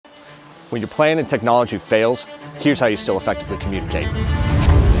When your plan and technology fails, here's how you still effectively communicate.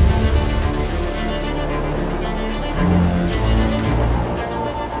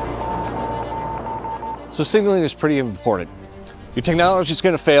 So signaling is pretty important. Your technology is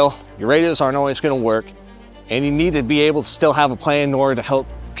going to fail, your radios aren't always going to work, and you need to be able to still have a plan in order to help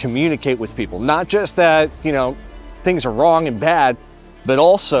communicate with people. Not just that, things are wrong and bad, but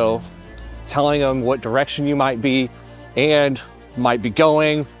also telling them what direction you might be and might be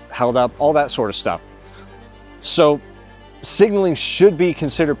going, held up, all that sort of stuff. So signaling should be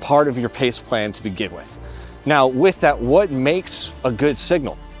considered part of your PACE plan to begin with. Now, with that, what makes a good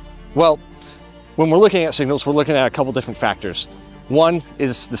signal? Well, when we're looking at signals, we're looking at a couple different factors. One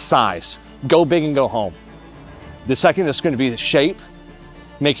is the size, go big and go home. The second is going to be the shape,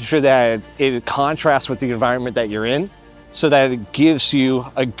 making sure that it contrasts with the environment that you're in so that it gives you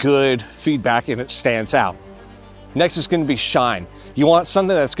a good feedback and it stands out. Next is going to be shine. You want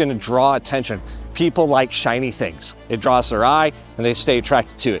something that's going to draw attention. People like shiny things. It draws their eye and they stay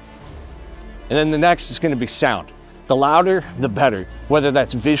attracted to it. And then the next is going to be sound. The louder, the better, whether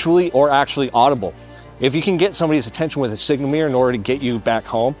that's visually or actually audible. If you can get somebody's attention with a signal mirror in order to get you back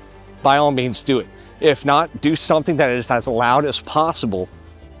home, by all means do it. If not, do something that is as loud as possible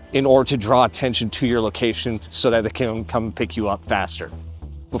in order to draw attention to your location so that they can come pick you up faster.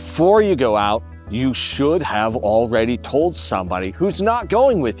 Before you go out, you should have already told somebody who's not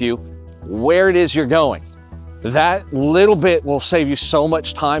going with you where it is you're going. That little bit will save you so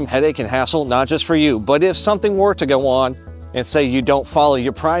much time, headache, and hassle, not just for you, but if something were to go on and say you don't follow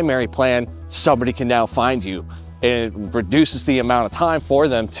your primary plan, somebody can now find you. And it reduces the amount of time for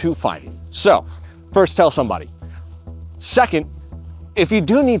them to find you. So, first, tell somebody. Second, if you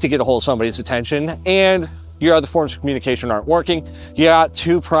do need to get a hold of somebody's attention and your other forms of communication aren't working, you got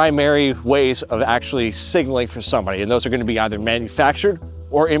two primary ways of actually signaling for somebody, and those are going to be either manufactured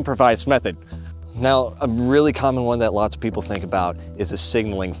or improvised method. Now, a really common one that lots of people think about is a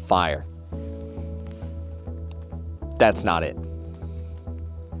signaling fire. That's not it.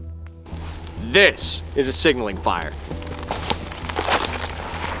 This is a signaling fire.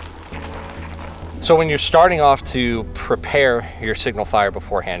 So when you're starting off to prepare your signal fire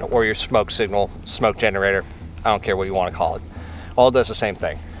beforehand, or your smoke signal, smoke generator, I don't care what you want to call it, all does the same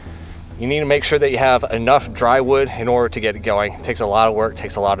thing. You need to make sure that you have enough dry wood in order to get it going. It takes a lot of work,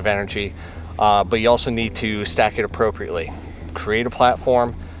 takes a lot of energy, but you also need to stack it appropriately. Create a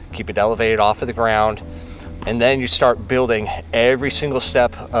platform, keep it elevated off of the ground, and then you start building every single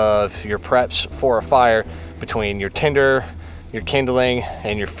step of your preps for a fire between your tinder, your kindling,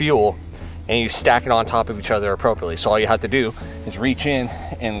 and your fuel, and you stack it on top of each other appropriately. So all you have to do is reach in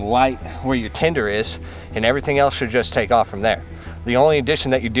and light where your tinder is, and everything else should just take off from there. The only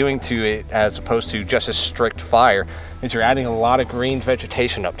addition that you're doing to it, as opposed to just a strict fire, is you're adding a lot of green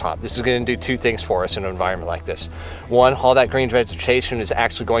vegetation up top. This is going to do two things for us in an environment like this. One, all that green vegetation is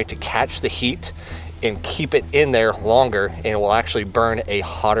actually going to catch the heat and keep it in there longer, and it will actually burn a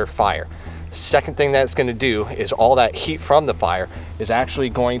hotter fire. Second thing that's going to do is all that heat from the fire is actually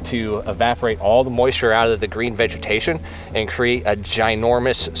going to evaporate all the moisture out of the green vegetation and create a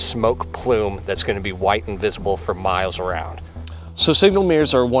ginormous smoke plume that's going to be white and visible for miles around. So signal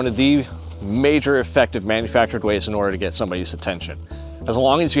mirrors are one of the major effective manufactured ways in order to get somebody's attention. As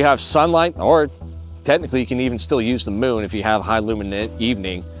long as you have sunlight, or technically you can even still use the moon if you have high luminant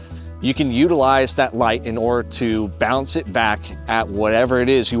evening, you can utilize that light in order to bounce it back at whatever it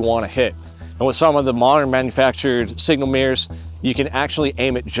is you want to hit. And with some of the modern manufactured signal mirrors, you can actually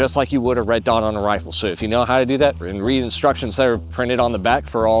aim it just like you would a red dot on a rifle. So if you know how to do that and read instructions that are printed on the back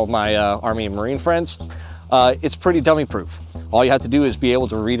for all my Army and Marine friends, it's pretty dummy proof. All you have to do is be able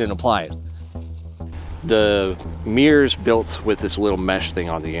to read and apply it. The mirror's built with this little mesh thing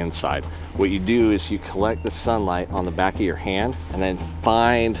on the inside. What you do is you collect the sunlight on the back of your hand and then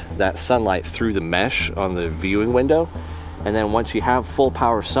find that sunlight through the mesh on the viewing window. And then once you have full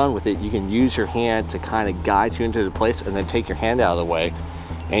power sun with it, you can use your hand to kind of guide you into the place and then take your hand out of the way.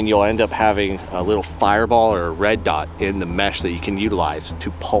 And you'll end up having a little fireball or a red dot in the mesh that you can utilize to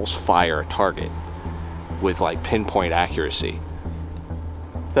pulse fire a target with like pinpoint accuracy.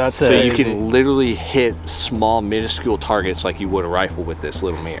 That's so you can literally hit small minuscule targets like you would a rifle with this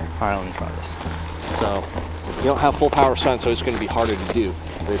little mirror. All right, let me try this. So you don't have full power sun, so it's going to be harder to do.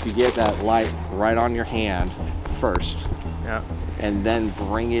 But if you get that light right on your hand first, yeah, and then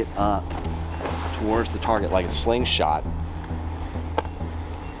bring it up towards the target like a slingshot.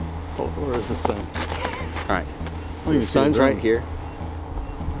 Oh, where is this thing? All right, so the sun's right here.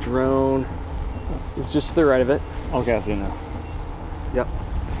 Drone is just to the right of it. Okay, I see now. Yep.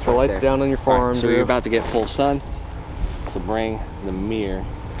 So lights down on your farm. Right, so you're about to get full sun. So bring the mirror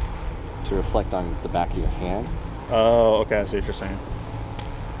to reflect on the back of your hand. Oh, okay, I see what you're saying.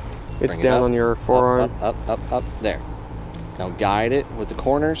 It's Bring it down up, on your forearm. up, there. Now guide it with the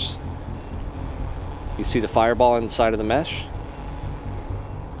corners. You see the fireball on the side of the mesh?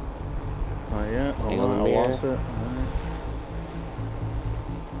 Oh yeah, Angle the I mirror. lost it. All right.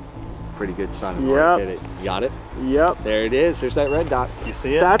 Pretty good sign. Yep. Hit it. You got it? Yep. There it is. There's that red dot. You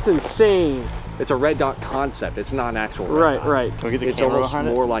see it? That's insane. It's a red dot concept. It's not an actual red Right, dot. right. Can we get the It's camera almost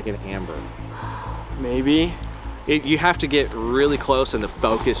behind more it? like an amber. Maybe. You have to get really close and the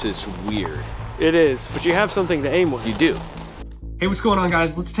focus is weird. It is, but you have something to aim with. You do. Hey, what's going on,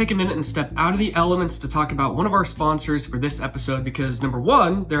 guys? Let's take a minute and step out of the elements to talk about one of our sponsors for this episode because number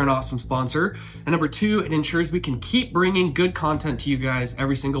one, they're an awesome sponsor, and number two, it ensures we can keep bringing good content to you guys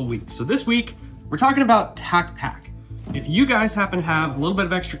every single week. So this week, we're talking about TacPack. If you guys happen to have a little bit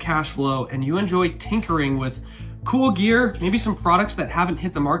of extra cash flow and you enjoy tinkering with cool gear, maybe some products that haven't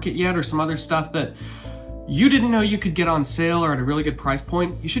hit the market yet or some other stuff that you didn't know you could get on sale or at a really good price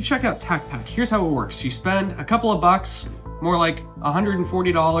point, you should check out TacPack. Here's how it works. You spend a couple of bucks, more like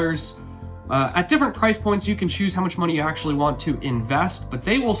 $140. At different price points, you can choose how much money you actually want to invest, but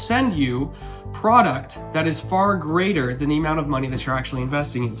they will send you product that is far greater than the amount of money that you're actually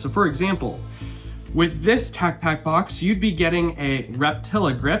investing in. So for example, with this TacPack box, you'd be getting a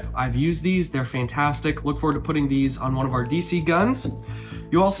Reptilla grip. I've used these, they're fantastic. Look forward to putting these on one of our DC guns.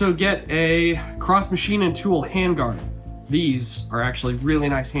 You also get a cross machine and tool handguard. These are actually really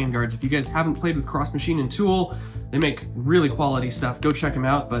nice handguards. If you guys haven't played with cross machine and tool, they make really quality stuff. Go check them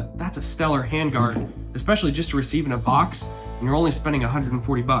out, but that's a stellar handguard, especially just to receive in a box, and you're only spending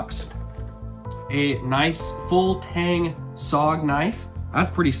 140 bucks. A nice full tang SOG knife, that's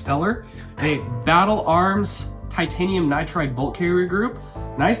pretty stellar. A Battle Arms titanium nitride bolt carrier group.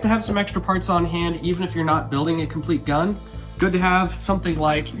 Nice to have some extra parts on hand, even if you're not building a complete gun. Good to have something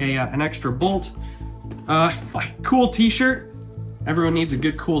like an extra bolt. Cool t-shirt. Everyone needs a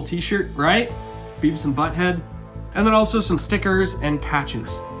good cool t-shirt, right? Beavis and Butthead. And then also some stickers and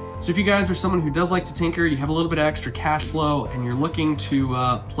patches. So if you guys are someone who does like to tinker, you have a little bit of extra cash flow, and you're looking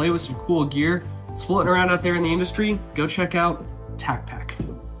to play with some cool gear, it's floating around out there in the industry, go check out TacPack.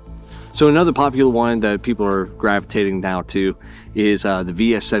 So another popular one that people are gravitating now to is the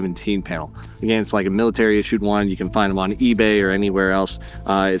VS17 panel. Again, it's like a military issued one. You can find them on eBay or anywhere else.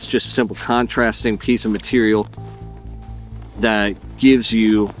 It's just a simple contrasting piece of material that gives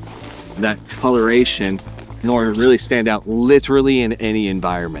you that coloration in order to really stand out literally in any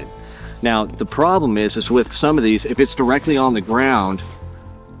environment. Now, the problem is with some of these, if it's directly on the ground,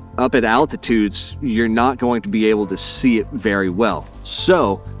 up at altitudes, you're not going to be able to see it very well.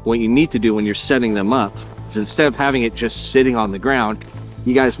 So what you need to do when you're setting them up is instead of having it just sitting on the ground,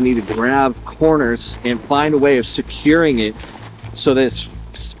 you guys need to grab corners and find a way of securing it so this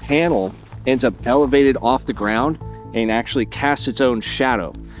panel ends up elevated off the ground and actually casts its own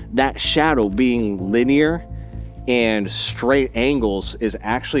shadow. That shadow being linear and straight angles is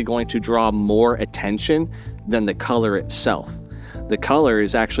actually going to draw more attention than the color itself. The color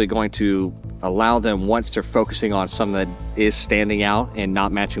is actually going to allow them, once they're focusing on something that is standing out and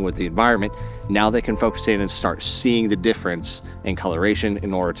not matching with the environment, now they can focus in and start seeing the difference in coloration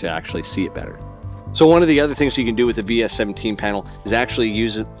in order to actually see it better. So one of the other things you can do with the VS17 panel is actually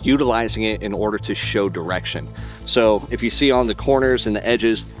utilizing it in order to show direction. So if you see on the corners and the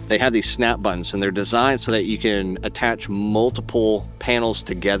edges, they have these snap buttons, and they're designed so that you can attach multiple panels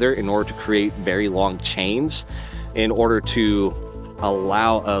together in order to create very long chains in order to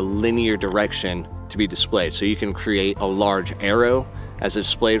allow a linear direction to be displayed. So you can create a large arrow as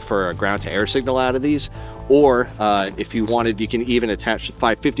displayed for a ground to air signal out of these, or if you wanted, you can even attach the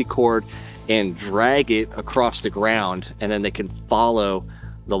 550 cord and drag it across the ground, and then they can follow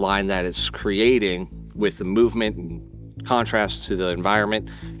the line that it's creating with the movement and contrast to the environment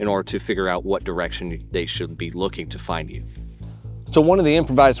in order to figure out what direction they should be looking to find you. So one of the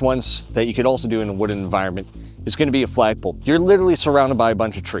improvised ones that you could also do in a wooden environment is going to be a flagpole. You're literally surrounded by a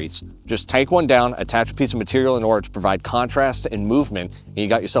bunch of trees. Just take one down, attach a piece of material in order to provide contrast and movement, and you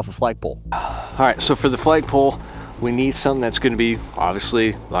got yourself a flagpole. All right, so for the flagpole, we need something that's going to be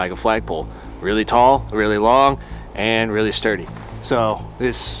obviously like a flagpole. Really tall, really long, and really sturdy. So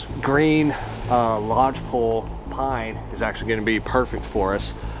this green lodgepole pine is actually going to be perfect for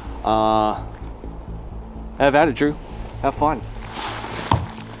us. Have at it, Drew. Have fun.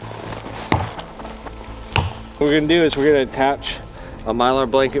 What we're going to do is we're going to attach a Mylar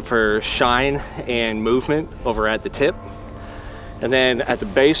blanket for shine and movement over at the tip. And then at the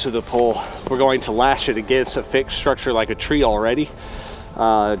base of the pole, we're going to lash it against a fixed structure like a tree already,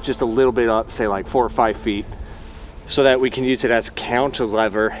 just a little bit up, say like 4 or 5 feet, so that we can use it as a counter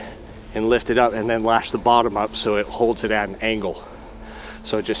lever and lift it up and then lash the bottom up so it holds it at an angle.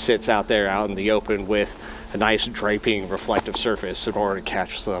 So it just sits out there out in the open with a nice draping reflective surface in order to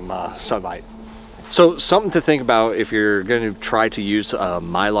catch some sunlight. So something to think about if you're going to try to use a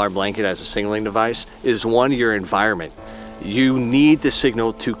Mylar blanket as a signaling device is, one, your environment. You need the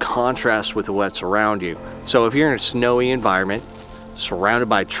signal to contrast with what's around you. So if you're in a snowy environment surrounded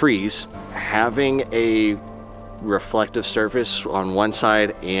by trees, having a reflective surface on one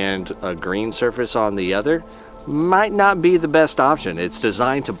side and a green surface on the other might not be the best option. It's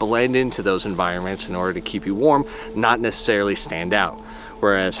designed to blend into those environments in order to keep you warm, not necessarily stand out.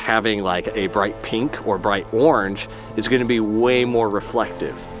 Whereas having like a bright pink or bright orange is going to be way more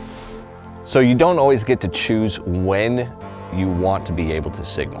reflective. So you don't always get to choose when you want to be able to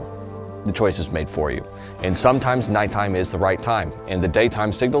signal. The choice is made for you. And sometimes nighttime is the right time, and the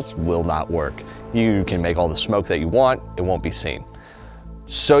daytime signals will not work. You can make all the smoke that you want, it won't be seen.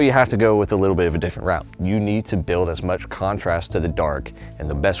 So you have to go with a little bit of a different route. You need to build as much contrast to the dark, and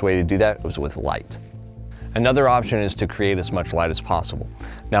the best way to do that is with light. Another option is to create as much light as possible.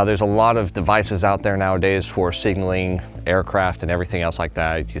 Now there's a lot of devices out there nowadays for signaling aircraft and everything else like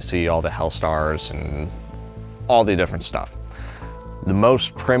that. You see all the Hellstars and all the different stuff. The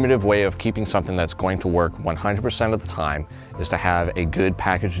most primitive way of keeping something that's going to work 100% of the time is to have a good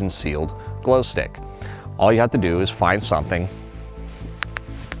packaged and sealed glow stick. All you have to do is find something,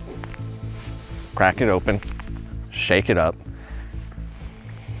 crack it open, shake it up,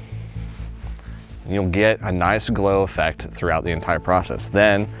 and you'll get a nice glow effect throughout the entire process.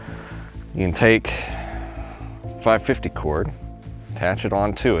 Then you can take 550 cord, attach it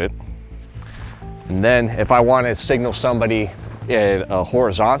onto it, and then if I want to signal somebody in a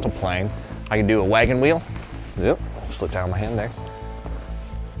horizontal plane, I can do a wagon wheel. Yep, slip down my hand there.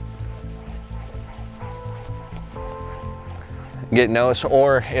 Get noticed,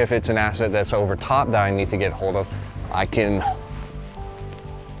 or if it's an asset that's over top that I need to get hold of, I can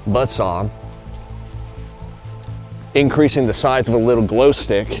buzzsaw them, increasing the size of a little glow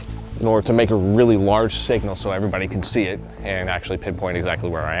stick in order to make a really large signal so everybody can see it and actually pinpoint exactly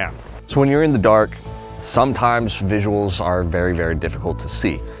where I am. So when you're in the dark, sometimes visuals are very, very difficult to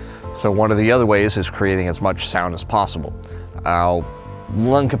see. So one of the other ways is creating as much sound as possible.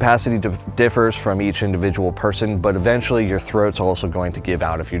 Lung capacity differs from each individual person, but eventually your throat's also going to give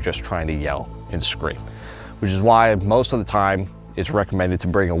out if you're just trying to yell and scream, which is why most of the time it's recommended to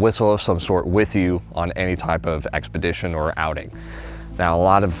bring a whistle of some sort with you on any type of expedition or outing. Now, a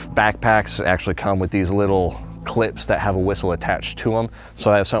lot of backpacks actually come with these little clips that have a whistle attached to them,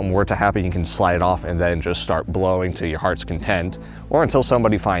 so that if something were to happen, you can slide it off and then just start blowing to your heart's content, or until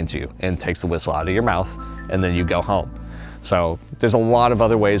somebody finds you and takes the whistle out of your mouth, and then you go home. So there's a lot of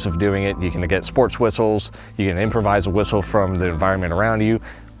other ways of doing it. You can get sports whistles, you can improvise a whistle from the environment around you,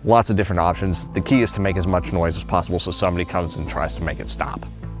 lots of different options. The key is to make as much noise as possible so somebody comes and tries to make it stop.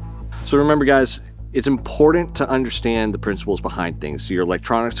 So remember guys, it's important to understand the principles behind things. Your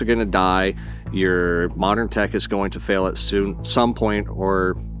electronics are going to die, your modern tech is going to fail at some point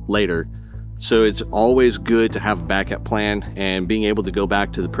or later. So it's always good to have a backup plan, and being able to go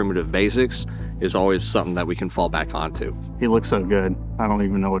back to the primitive basics is always something that we can fall back onto. He looks so good. I don't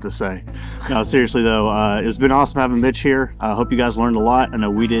even know what to say. No, seriously though, it's been awesome having Mitch here. I hope you guys learned a lot. I know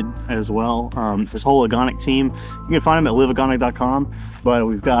we did as well. This whole Agonic team, you can find them at liveagonic.com, but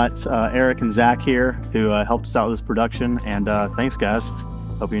we've got Eric and Zach here who helped us out with this production, and thanks guys.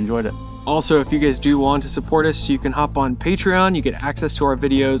 Hope you enjoyed it. Also, if you guys do want to support us, you can hop on Patreon. You get access to our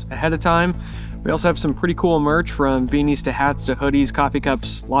videos ahead of time. We also have some pretty cool merch, from beanies to hats to hoodies, coffee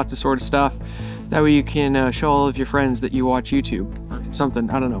cups, lots of sort of stuff. That way you can show all of your friends that you watch YouTube or something,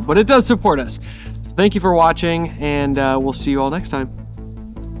 I don't know. But it does support us. So thank you for watching, and we'll see you all next time.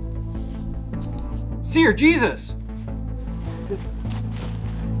 SERE, Jesus!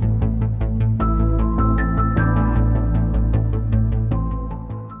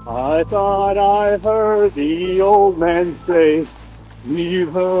 I thought I heard the old man say,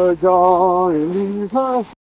 leave her, John, leave her.